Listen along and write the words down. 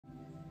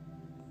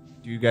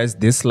Do you guys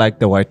dislike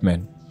the white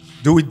man?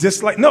 Do we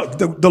dislike? No,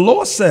 the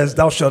law says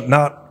thou shalt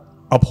not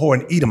abhor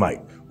an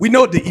Edomite. We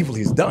know the evil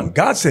he's done.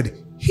 God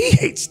said he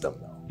hates them.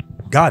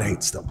 God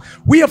hates them.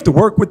 We have to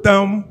work with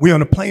them. We're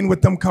on a plane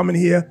with them coming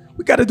here.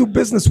 We got to do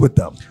business with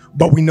them.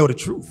 But we know the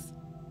truth.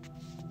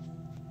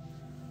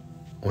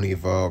 Only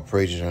give all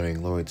praises, honor, and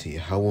glory to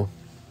Yahweh,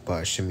 by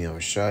Hashem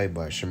Yahushai,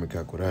 by Hashem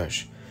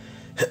Kakodash.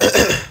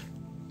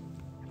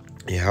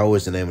 Yahweh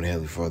is the name of the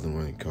Heavenly Father,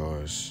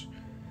 because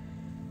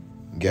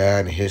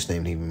God, in His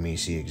name, even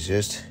means He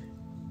exists.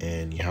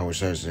 And Yahweh is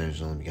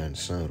His only begotten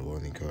Son, the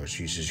one because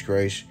Jesus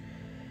Christ.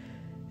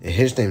 In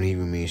His name,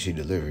 even means He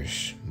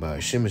delivers. By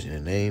Hashem is in the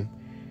name,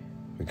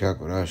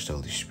 Kakodash, the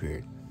Holy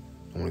Spirit.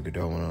 I want to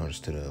give all honors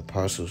to the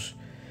apostles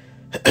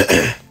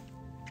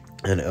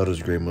and the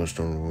elders, great most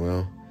on the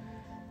well.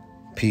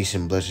 Peace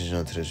and blessings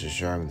unto the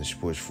Shashar and the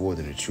sports forward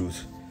in the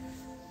truth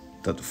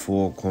throughout the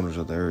four corners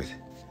of the earth.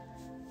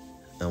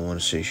 I want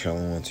to say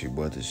shalom to your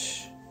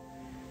brothers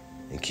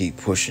and keep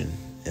pushing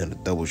and a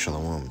double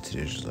shalom to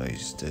the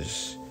Israelites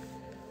that's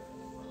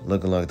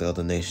looking like the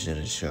other nations in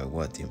the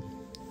Shagwatim.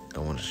 I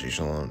want to say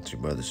shalom to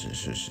your brothers and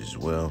sisters as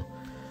well.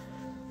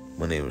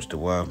 My name is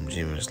Dewar from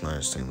James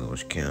Line St.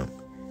 Louis Camp.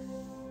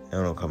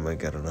 I don't come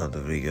back at another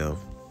video.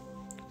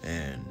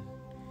 And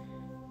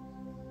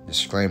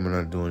disclaimer,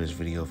 not doing this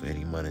video for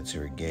any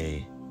monetary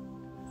gain,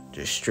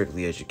 just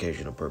strictly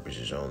educational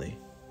purposes only,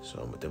 so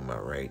I'm within my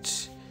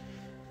rights.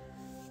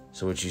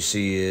 So what you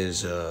see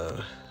is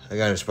I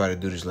got inspired to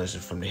do this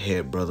lesson from the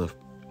head brother,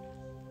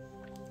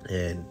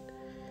 and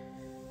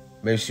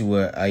basically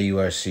what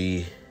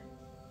IUIC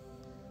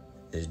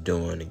is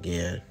doing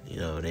again, you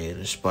know, they in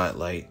the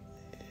spotlight,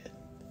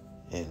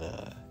 and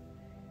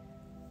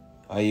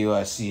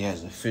IUIC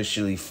has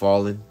officially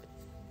fallen.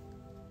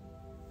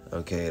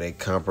 Okay, they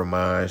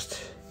compromised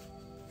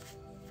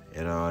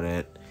and all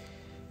that.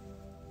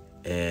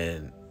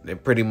 And they're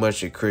pretty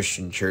much a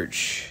Christian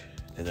church.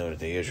 They know that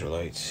they're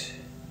Israelites.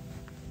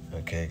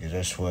 Okay, because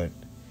that's what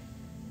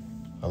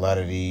a lot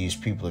of these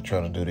people are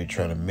trying to do. They're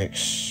trying to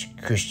mix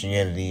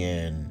Christianity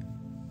and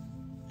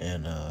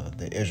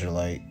the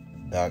Israelite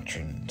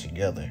doctrine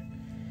together.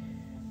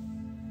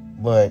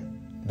 But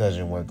it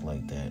doesn't work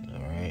like that,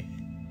 all right?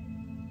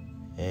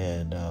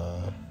 And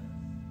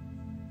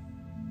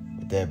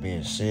with that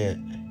being said,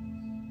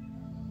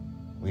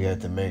 we have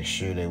to make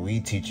sure that we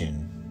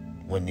teaching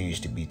what needs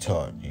to be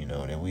taught, you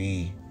know, that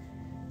we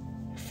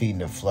feeding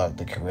the flock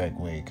the correct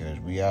way, because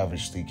we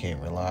obviously can't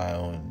rely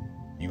on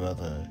you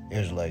other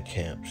Israelite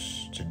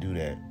camps to do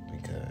that,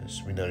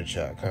 because we know that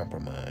y'all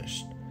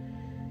compromised.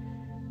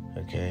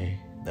 Okay,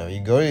 now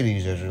you go to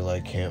these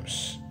Israelite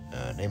camps,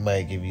 they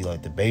might give you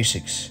like the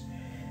basics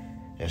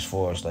as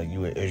far as like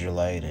you an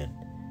Israelite and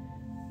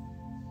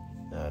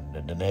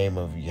the name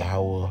of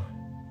Yahweh,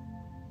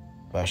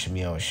 Hashem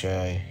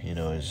Yahushai, you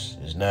know,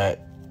 is not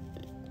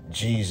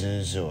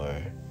Jesus or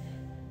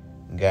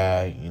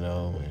God, you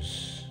know,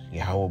 it's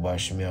Yahweh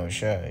Hashem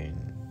Yahushai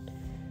and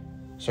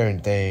certain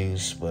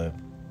things, but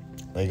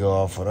they go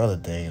off on other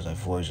things, like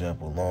for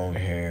example, long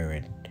hair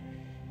and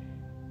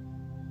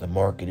the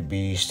mark of the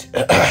beast,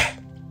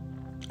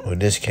 or in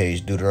this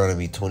case,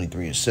 Deuteronomy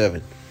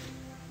 23:7,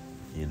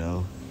 you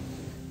know,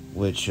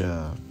 which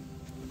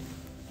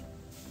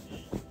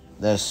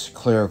that's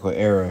clerical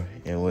error,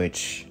 in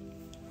which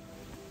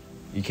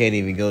you can't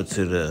even go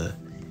to the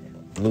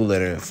blue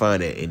letter and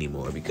find it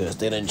anymore because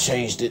they done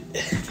changed it.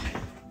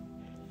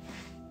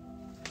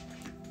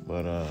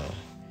 But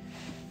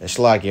it's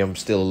lucky I'm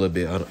still a little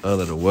bit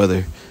under the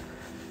weather.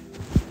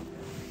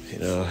 You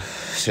know,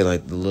 see,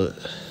 like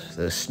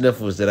the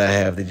sniffles that I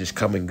have, they just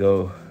come and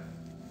go.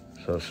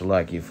 So it's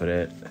lucky for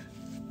that.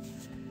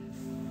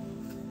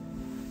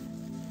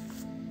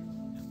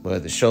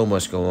 But the show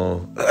must go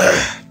on.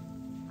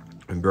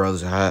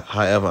 Regardless of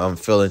however I'm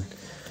feeling.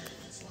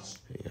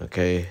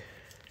 Okay.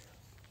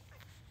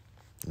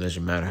 It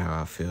doesn't matter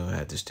how I feel, I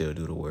have to still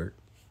do the work.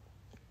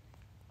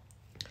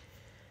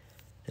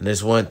 And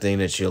there's one thing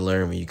that you'll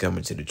learn when you come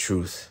into the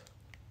truth,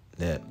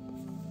 that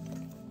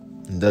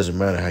it doesn't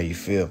matter how you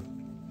feel.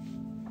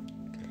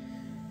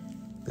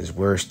 This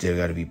word still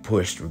got to be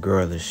pushed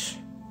regardless.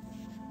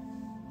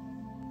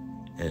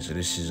 And so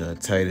this is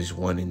Titus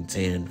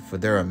 1:10. For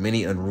there are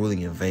many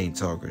unruly and vain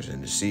talkers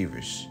and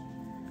deceivers,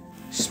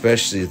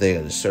 especially they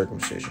of the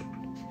circumcision,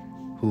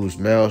 whose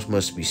mouths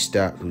must be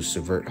stopped, who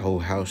subvert whole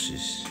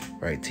houses,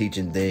 right,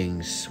 teaching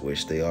things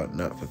which they ought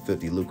not for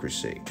filthy lucre's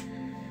sake.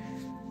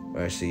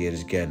 Right, so yeah,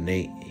 this guy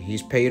Nate,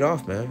 he's paid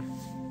off, man.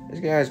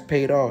 This guy's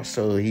paid off,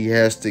 so he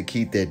has to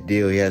keep that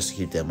deal. He has to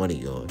keep that money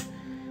going.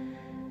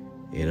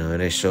 You know,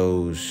 and it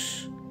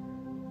shows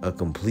a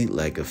complete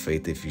lack of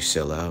faith if you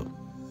sell out.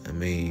 I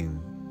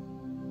mean,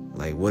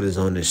 like, what is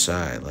on this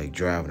side? Like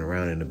driving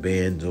around in a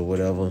Benz or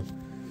whatever,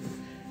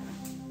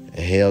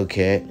 a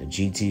Hellcat, a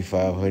GT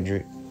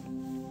 500,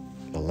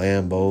 a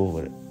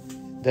Lambo,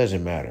 it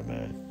doesn't matter,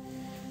 man.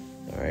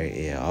 All right,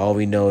 yeah, all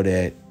we know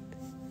that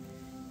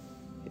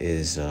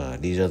is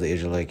these other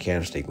Israelite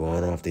camps, they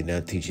going off, they're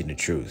not teaching the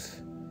truth.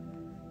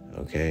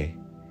 Okay,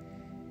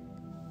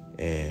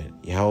 And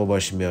Yahweh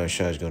Shemel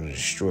Shah is going to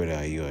destroy the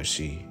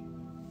IUIC.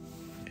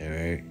 All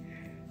right?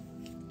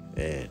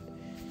 And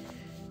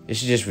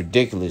this is just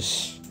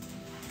ridiculous.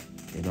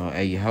 You know,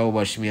 hey,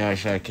 Yahweh Shemel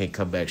Shah can't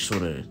come back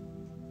sooner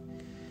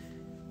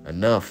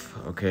enough,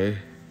 okay?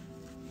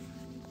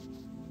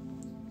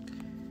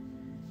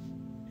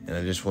 And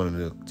I just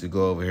wanted to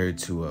go over here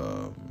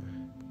to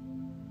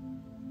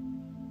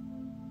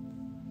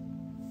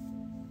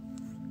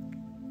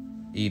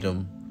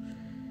Edom,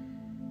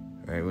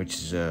 right, which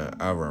is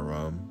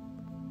Araram,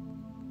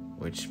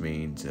 which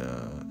means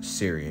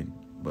Syrian.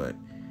 But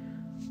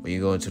when you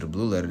go into the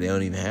blue letter, they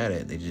don't even have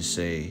that. They just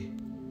say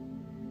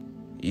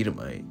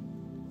Edomite,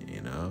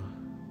 you know.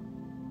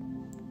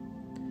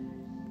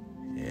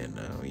 And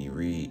when you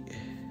read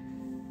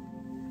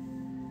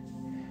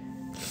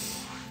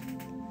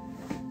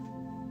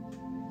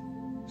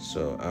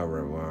so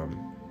Araram,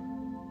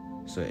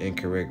 it's an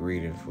incorrect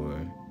reading for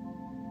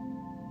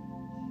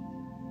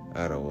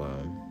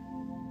Adawam,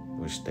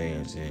 which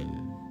stands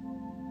in,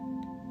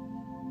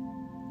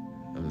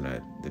 I'm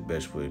not the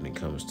best when it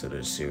comes to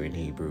the Syrian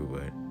Hebrew,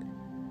 but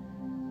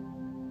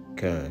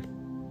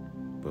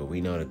but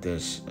we know that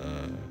there's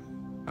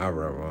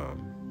Araram,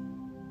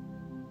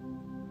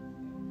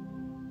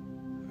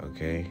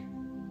 okay?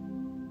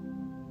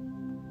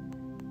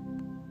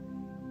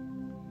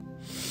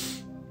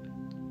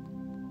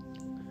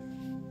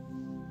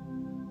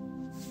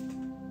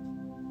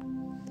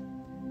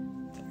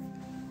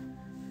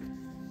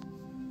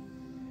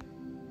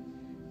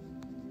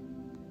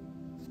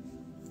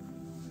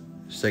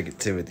 Second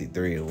Timothy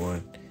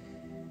 3:1.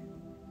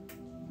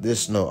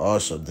 This know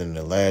also that in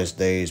the last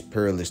days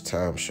perilous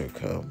times shall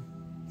come,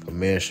 for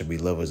men shall be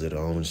lovers of their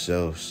own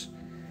selves,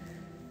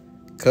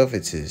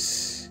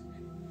 covetous,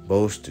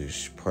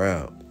 boasters,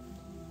 proud,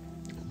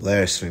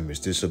 blasphemers,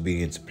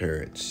 disobedient to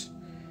parents,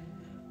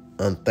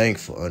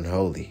 unthankful,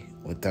 unholy,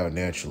 without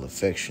natural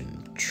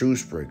affection,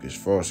 truce breakers,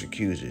 false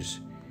accusers,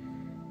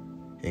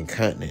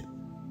 incontinent,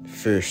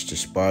 fierce,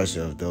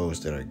 despiser of those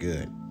that are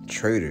good,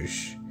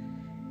 traitors,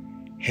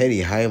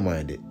 heady,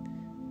 high-minded,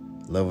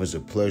 lovers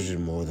of pleasure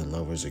more than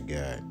lovers of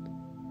God,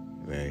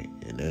 right?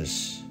 And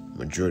that's the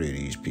majority of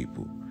these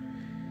people.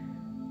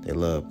 They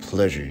love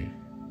pleasure.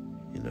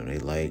 You know, they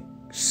like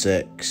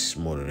sex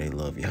more than they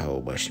love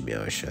Yahweh Bashem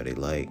Yahushua. They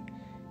like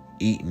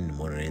eating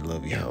more than they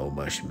love Yahweh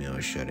Bashem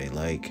Yahushua. They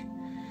like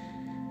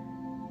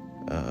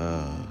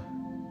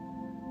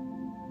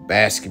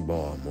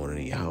basketball more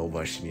than Yahweh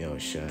Bashem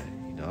Yahushua.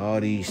 You know, all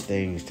these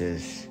things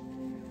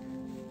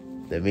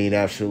that mean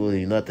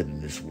absolutely nothing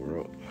in this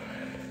world.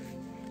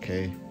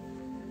 Okay?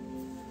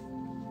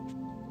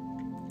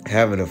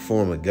 Having a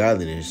form of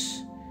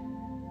godliness,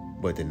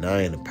 but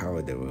denying the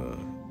power thereof.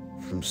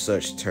 From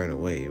such turn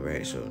away,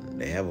 right? So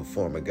they have a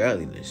form of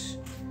godliness.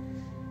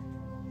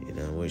 You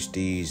know, which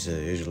these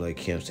Israelite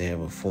camps, they have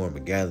a form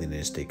of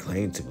godliness. They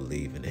claim to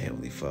believe in the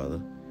Heavenly Father.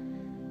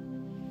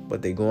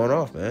 But they going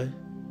off, man.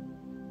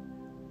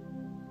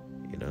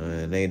 You know,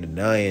 and they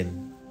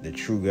denying the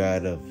true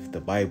God of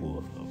the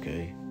Bible,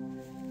 okay?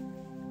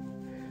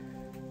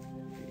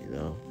 You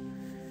know?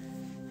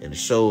 And it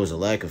shows a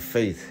lack of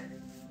faith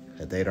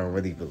that they don't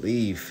really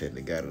believe in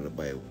the God of the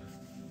Bible.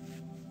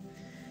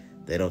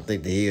 They don't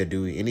think that he'll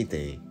do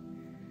anything.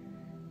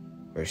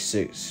 Verse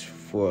 6,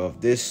 for of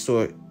this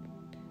sort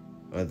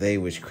are they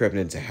which crept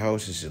into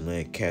houses and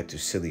led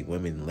captive silly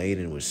women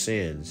laden with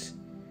sins,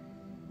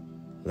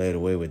 led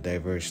away with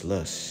diverse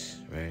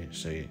lusts, right?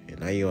 So, and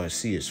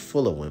IUIC is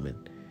full of women.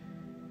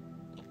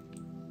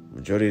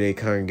 Majority of their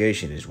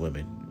congregation is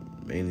women.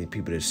 Mainly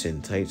people that sit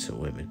in tights are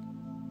women.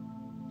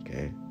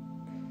 Okay?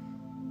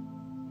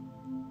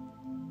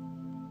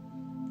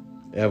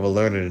 Ever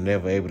learning and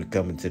never able to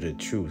come into the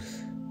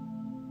truth,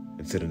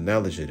 into the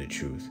knowledge of the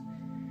truth.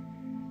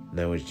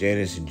 Now as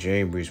Jannes and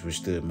Jambres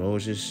withstood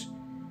Moses,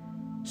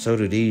 so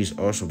do these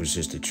also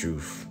resist the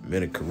truth,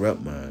 men of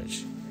corrupt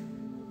minds,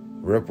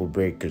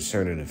 reprobate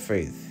concerning the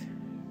faith.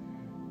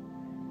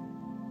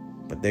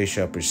 But they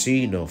shall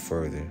proceed no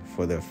further,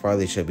 for their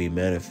folly shall be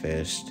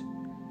manifest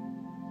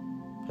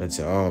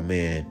unto all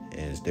men,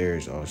 as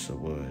theirs also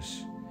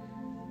was.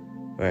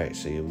 Right,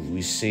 so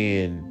we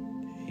seeing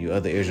you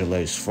other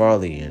Israelites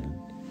folly and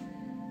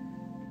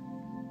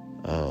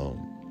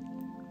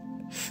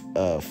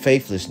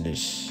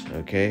faithlessness,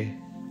 okay?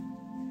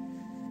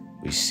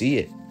 We see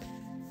it.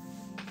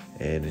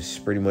 And it's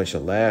pretty much a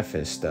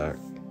laughing stock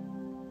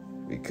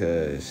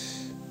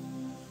because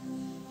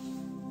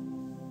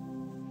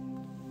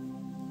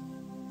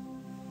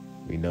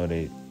we know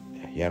that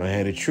y'all don't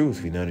have the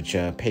truth. We know that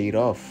y'all paid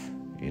off,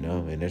 you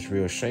know, and that's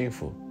real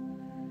shameful.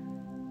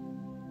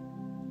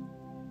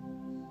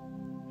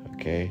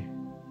 Okay?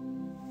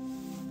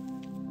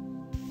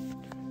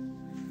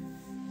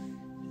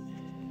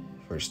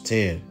 Verse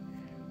 10,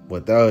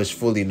 but thou hast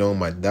fully known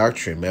my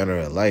doctrine, manner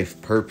of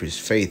life, purpose,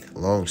 faith,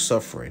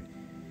 long-suffering,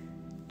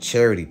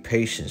 charity,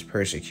 patience,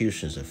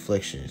 persecutions,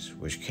 afflictions,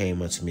 which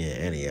came unto me in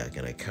Antioch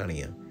and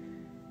Iconium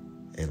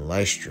and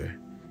Lystra.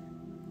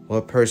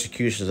 What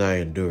persecutions I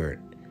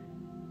endured,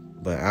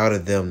 but out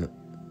of them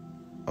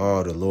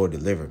all the Lord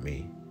delivered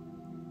me.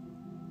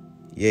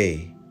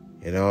 Yea,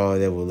 and all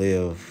that will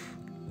live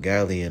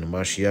godly in the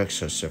Mashiach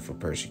shall suffer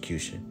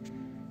persecution.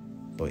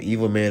 But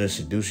evil men and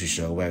seducers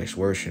shall wax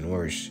worse and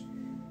worse,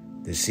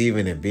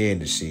 deceiving and being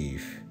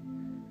deceived.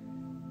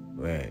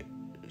 Right.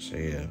 So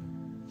yeah.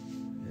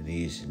 And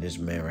this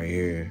man right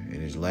here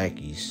and his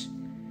lackeys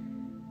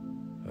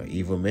are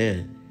evil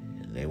men.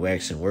 And they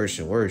waxing worse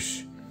and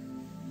worse.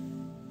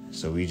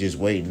 So we just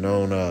waiting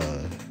on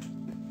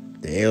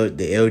the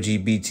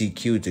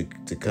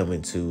LGBTQ to come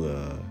into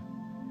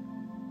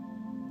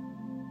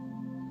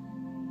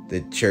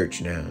the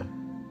church now.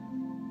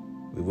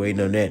 We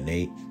waiting on that,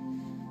 Nate.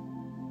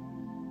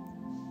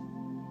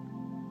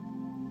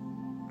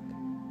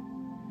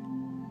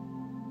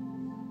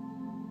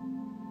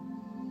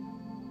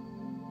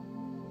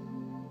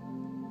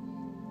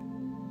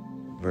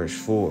 Verse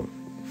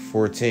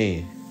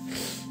 14.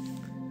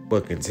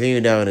 But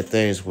continue down the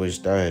things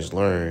which thou hast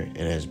learned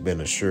and hast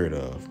been assured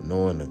of,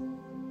 knowing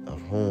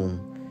of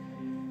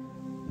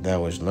whom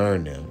thou hast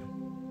learned them,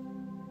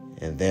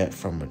 and that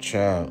from a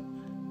child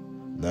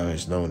thou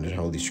hast known the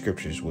holy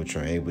scriptures, which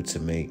are able to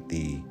make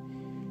thee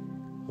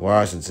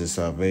wise unto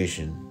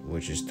salvation,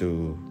 which is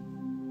in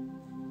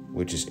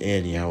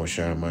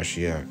Yahushua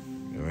Mashiach.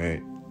 All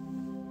right.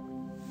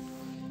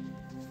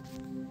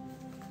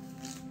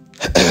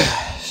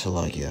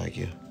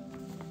 Salakia.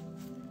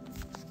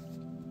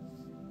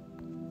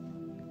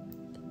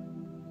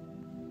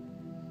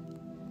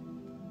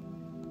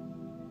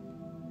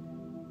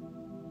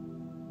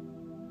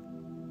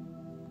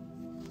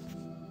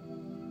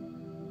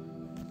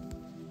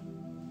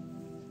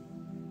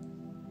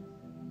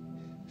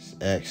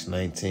 Acts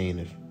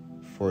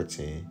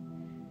 19:14.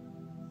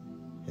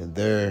 And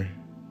there,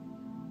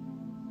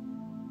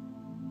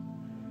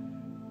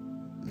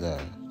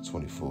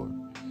 24.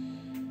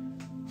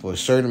 For a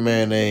certain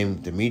man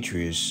named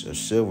Demetrius, a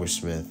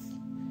silversmith,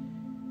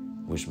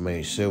 which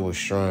made silver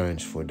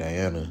shrines for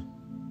Diana,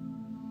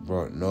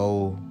 brought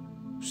no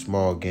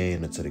small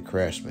gain unto the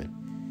craftsmen,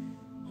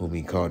 whom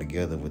he called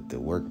together with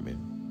the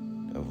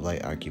workmen of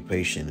light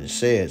occupation, and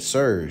said,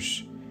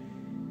 Sirs,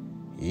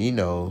 ye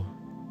know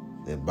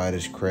that by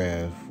this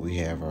craft we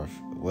have our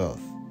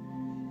wealth.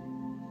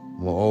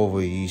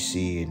 Moreover, ye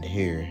see and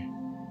hear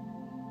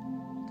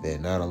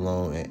that not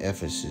alone at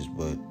Ephesus,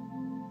 but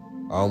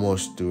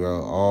almost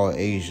throughout all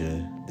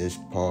Asia, this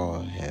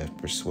Paul hath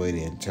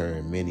persuaded and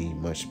turned many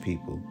much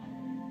people,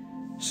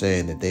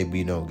 saying that they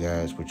be no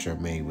gods which are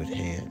made with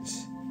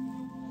hands.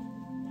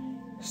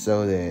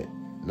 So that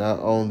not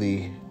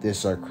only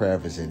this our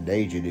craft is in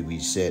danger to be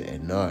set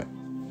at naught,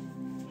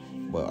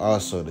 but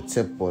also the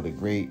temple of the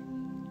great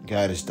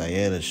goddess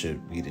Diana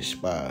should be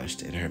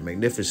despised, and her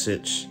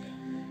magnificence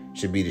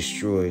should be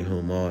destroyed,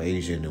 whom all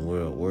Asia and the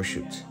world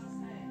worshipped.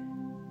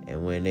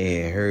 And when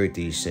they had heard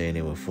these saying,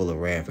 they were full of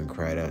wrath and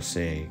cried out,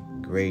 saying,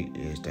 Great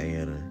is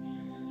Diana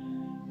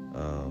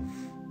of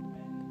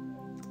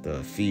the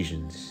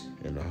Ephesians.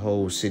 And the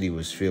whole city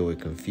was filled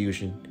with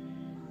confusion.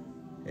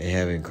 And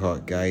having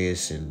caught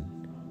Gaius and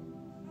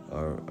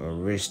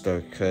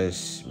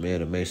Aristarchus,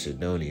 man of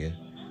Macedonia,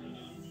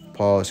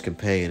 Paul's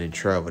companion in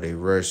travel, they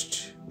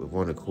rushed with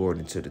one accord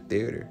into the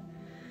theater.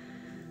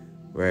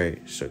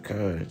 Right, so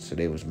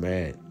they was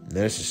mad. And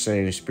that's the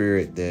same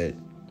spirit that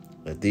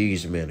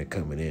these men are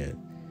coming in.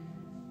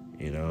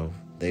 You know,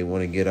 they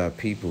want to get our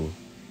people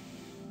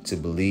to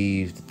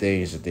believe the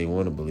things that they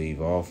want to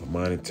believe, all for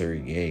monetary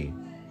gain.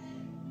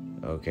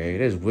 Okay,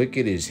 that's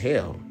wicked as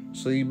hell.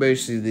 So you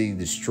basically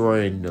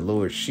destroying the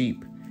Lord's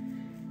sheep.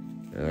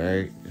 All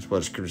right, that's what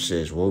the scripture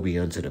says. Woe be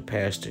unto the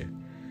pastor,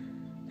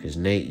 because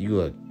Nate,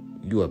 you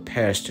a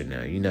pastor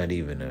now. You're not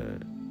even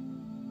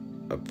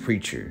a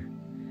preacher.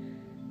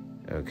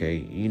 Okay,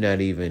 you're not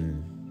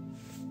even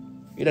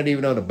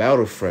on the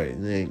battlefront.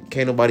 And then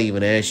can't nobody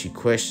even ask you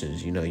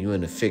questions. You know, you're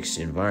in a fixed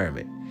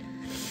environment.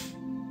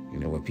 You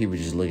know, where people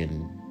just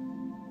looking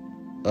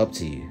up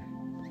to you.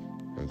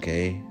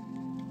 Okay.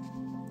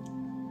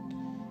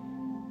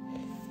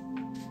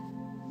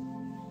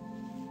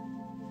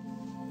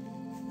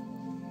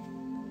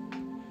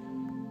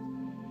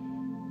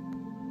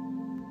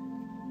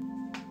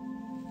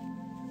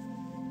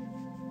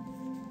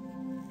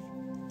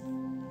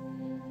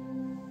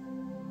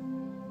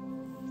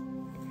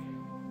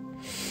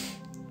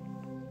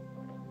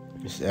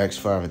 It's Acts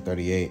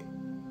 5:38.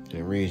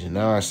 It reads, And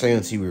now I say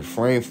unto you,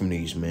 refrain from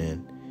these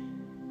men,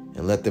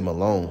 and let them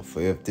alone. For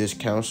if this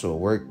counsel or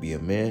work be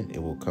of men,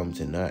 it will come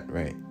to naught,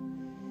 right?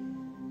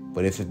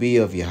 But if it be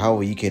of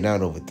Yahweh, ye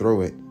cannot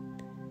overthrow it.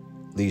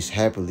 Least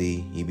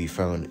happily ye be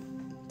found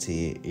to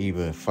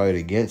even fight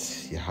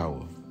against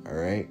Yahweh. All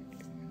right?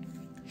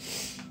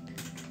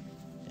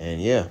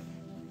 And yeah.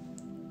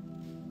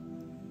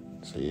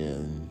 So yeah,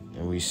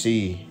 and we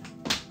see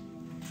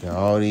that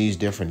all these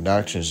different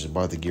doctrines is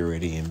about to get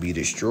ready and be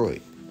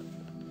destroyed.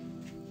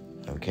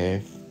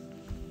 Okay?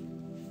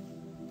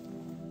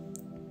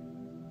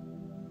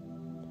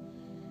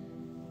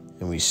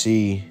 And we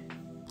see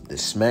the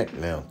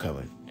smackdown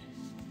coming.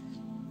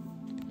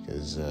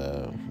 Because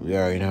we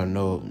already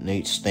know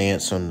Nate's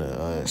stance on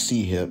the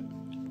C-hip.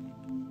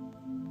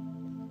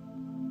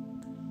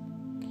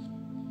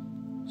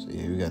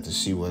 yeah, we got to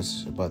see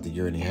what's about to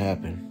journey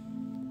happen.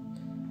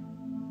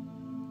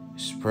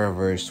 It's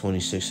Proverbs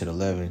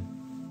 26:11.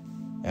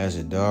 As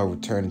a dog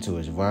returned to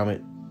his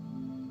vomit,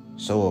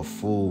 so a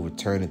fool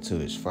returned to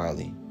his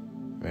folly.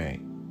 Right.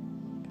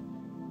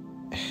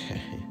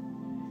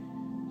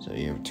 So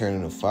you're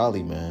returning to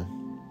folly, man.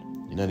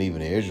 You're not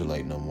even an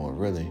Israelite no more,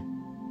 really.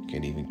 You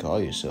can't even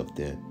call yourself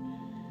that.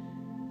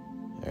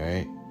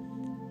 Alright?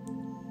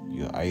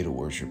 You're an idol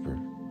worshiper.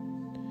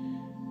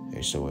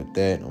 And so with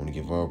that, I want to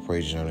give all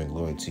praise, honor, and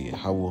glory to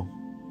Yahweh.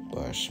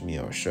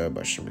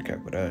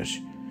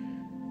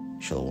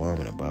 Shalom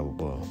and a Bible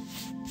ball.